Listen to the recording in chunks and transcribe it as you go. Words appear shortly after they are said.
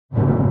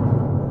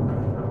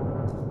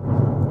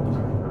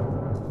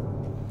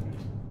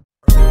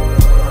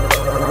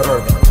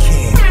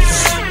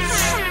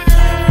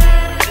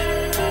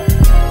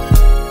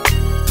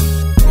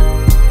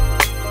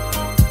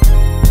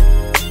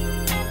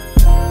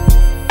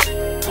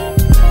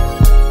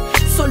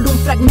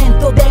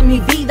fragmento de mi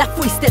vida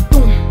fuiste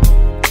tú.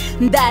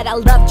 That I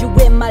loved you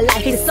in my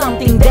life is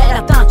something that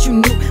I thought you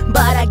knew,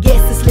 but I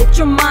guess it slipped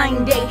your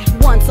mind, eh?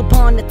 Once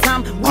upon a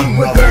time we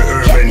were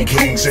there, kept it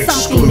cool,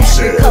 something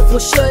every couple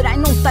should. I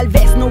know tal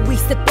vez no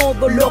hice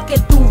todo lo que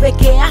tuve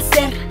que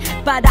hacer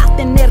para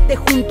tenerte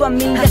junto a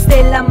mí hasta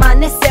el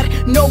amanecer.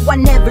 No, I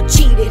never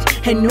cheated,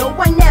 and no,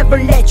 I never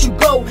let you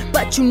go,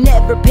 but you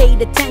never paid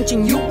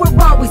attention, you were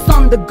always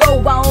on the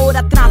go.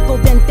 Ahora trato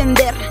de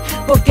entender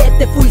por qué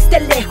te fuiste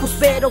lejos,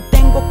 pero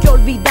tengo que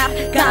olvidar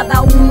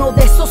cada uno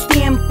de esos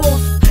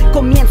tiempos.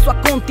 Comienzo a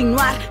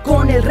continuar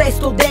con el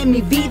resto de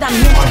mi vida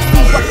mientras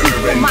sigo aquí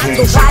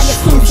tomando varias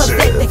onzas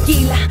de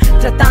tequila,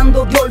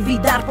 tratando de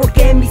olvidar por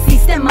qué me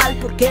hiciste mal,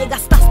 porque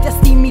gastaste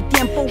así mi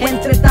tiempo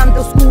entre tanta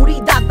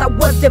oscuridad. I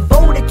was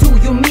devoted to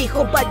you,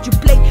 mijo, but you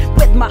played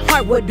with my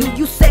heart. What do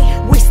you say?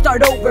 We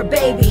start over,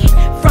 baby,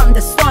 from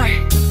the start.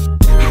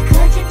 How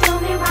could you do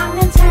me wrong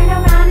and turn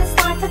around and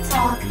start to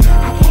talk?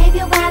 I gave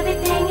you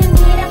everything you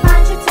needed,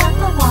 but you took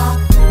the walk.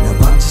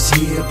 Now I'm just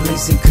here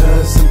blazing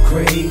cause I'm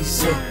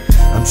crazy.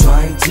 I'm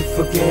trying to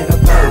forget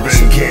about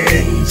Urban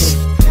Kings.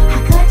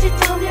 How could you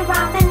do me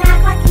wrong and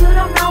act like you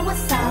don't know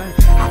what's up?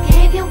 I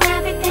gave you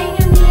everything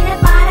you needed,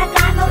 but I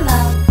got no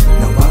love.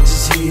 Now I'm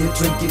just here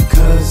drinking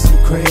cause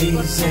I'm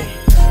crazy.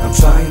 I'm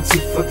trying to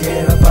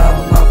forget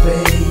about my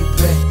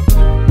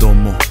baby.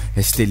 Tomo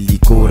este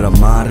licor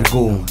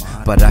amargo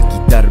para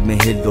quitarme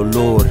el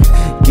dolor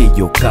que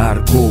yo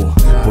cargo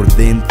por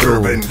dentro.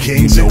 Urban You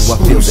Kings know I feel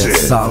that exclusive.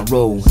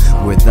 sorrow.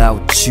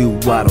 Without you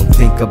I don't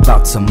think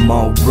about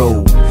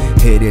tomorrow.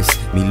 Eres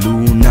mi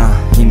luna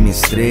y mi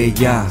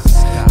estrella.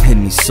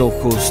 En mis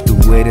ojos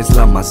tú eres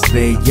la más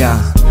bella.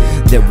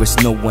 There is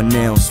no one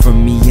else for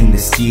me in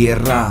this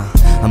tierra.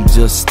 I'm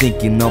just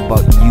thinking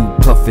about you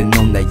puffing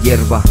on that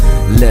hierba.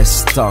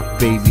 Let's talk,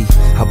 baby,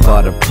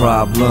 about our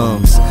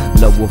problems.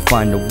 Love will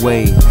find a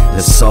way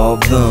to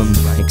solve them.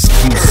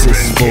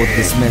 Excuses for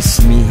this mess,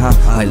 mija,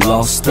 I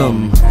lost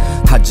them.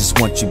 I just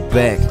want you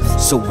back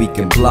so we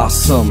can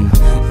blossom.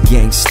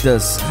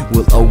 Gangsters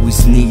will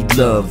always need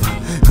love.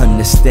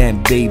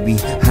 Understand, baby,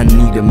 I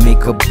need to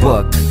make a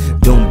buck.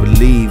 Don't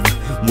believe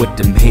what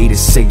them haters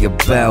say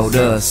about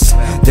us.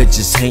 They're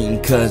just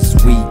hating cause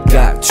we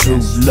got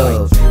true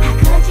love. How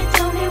could you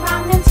do me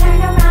wrong and turn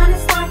around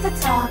and start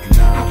to talk?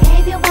 I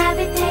gave you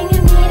everything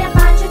you needed,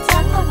 but you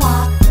took the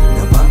walk.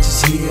 Now I'm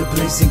just here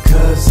blazing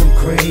cause I'm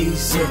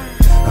crazy.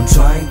 I'm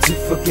trying to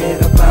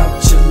forget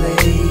about your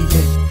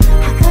lady.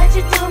 How could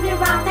you do me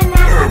wrong and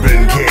act like you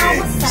Urban don't know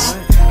Kings. what's up?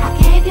 I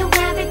gave you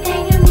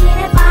everything you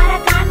needed, but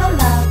I got no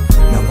love.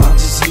 Now I'm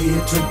just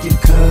here drinking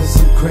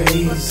cause I'm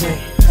crazy.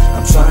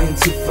 I'm trying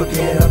to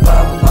forget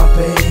about my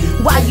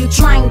baby. Why you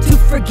trying to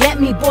forget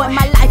me, boy?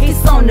 My life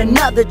is on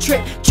another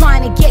trip,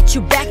 trying to get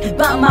you back,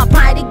 but my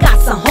pride, it got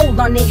some hold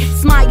on it.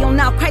 Smile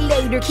now, cry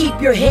later, keep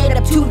your head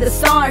up to the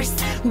stars.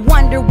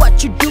 Wonder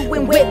what you're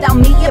doing without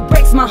me, it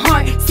breaks my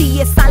heart.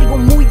 Sí, es algo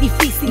muy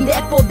difícil de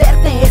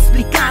poderte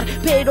explicar,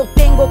 pero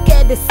tengo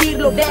que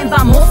decirlo, ven,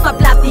 vamos a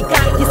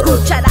platicar. Y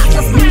escucharás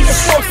las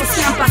miles cosas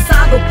que han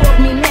pasado por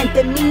mi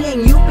mente. Me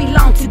and you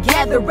belong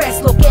together,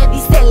 es lo que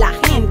dice la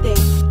gente.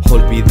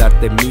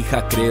 Olvidarte,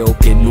 mija, creo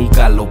que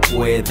nunca lo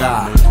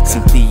pueda.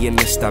 Sin ti en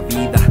esta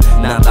vida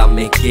nada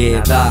me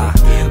queda.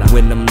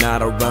 When I'm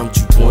not around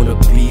you, wanna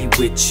be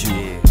with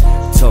you,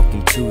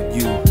 talking to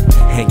you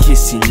and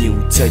kissing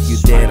you. Tell you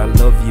that I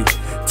love you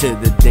till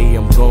the day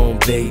I'm gone,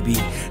 baby.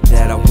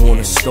 That I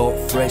wanna start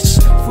fresh,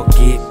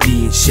 forget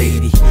being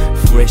shady.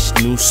 Fresh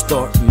new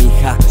start,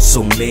 mija,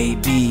 so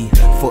maybe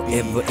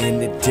forever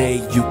and a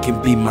day you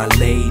can be my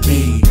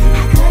lady.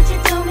 How could you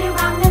do me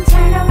wrong and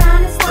turn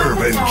around and start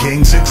to Urban talk?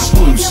 Kings I gave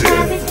exclusive. you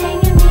everything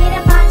you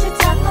needed, but you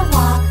took the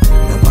walk.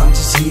 Now I'm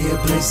just here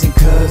blazing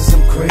cause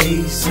I'm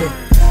crazy.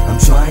 I'm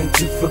trying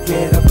to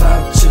forget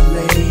about your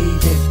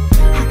lady.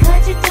 How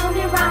could you do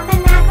me wrong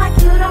and act like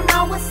you don't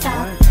know what's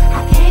up?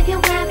 I gave you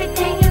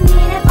everything you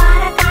needed, but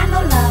I got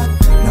no love.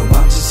 Now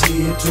I'm just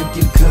here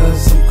drinking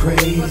cause I'm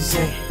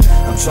crazy.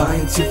 I'm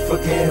trying to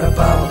forget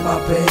about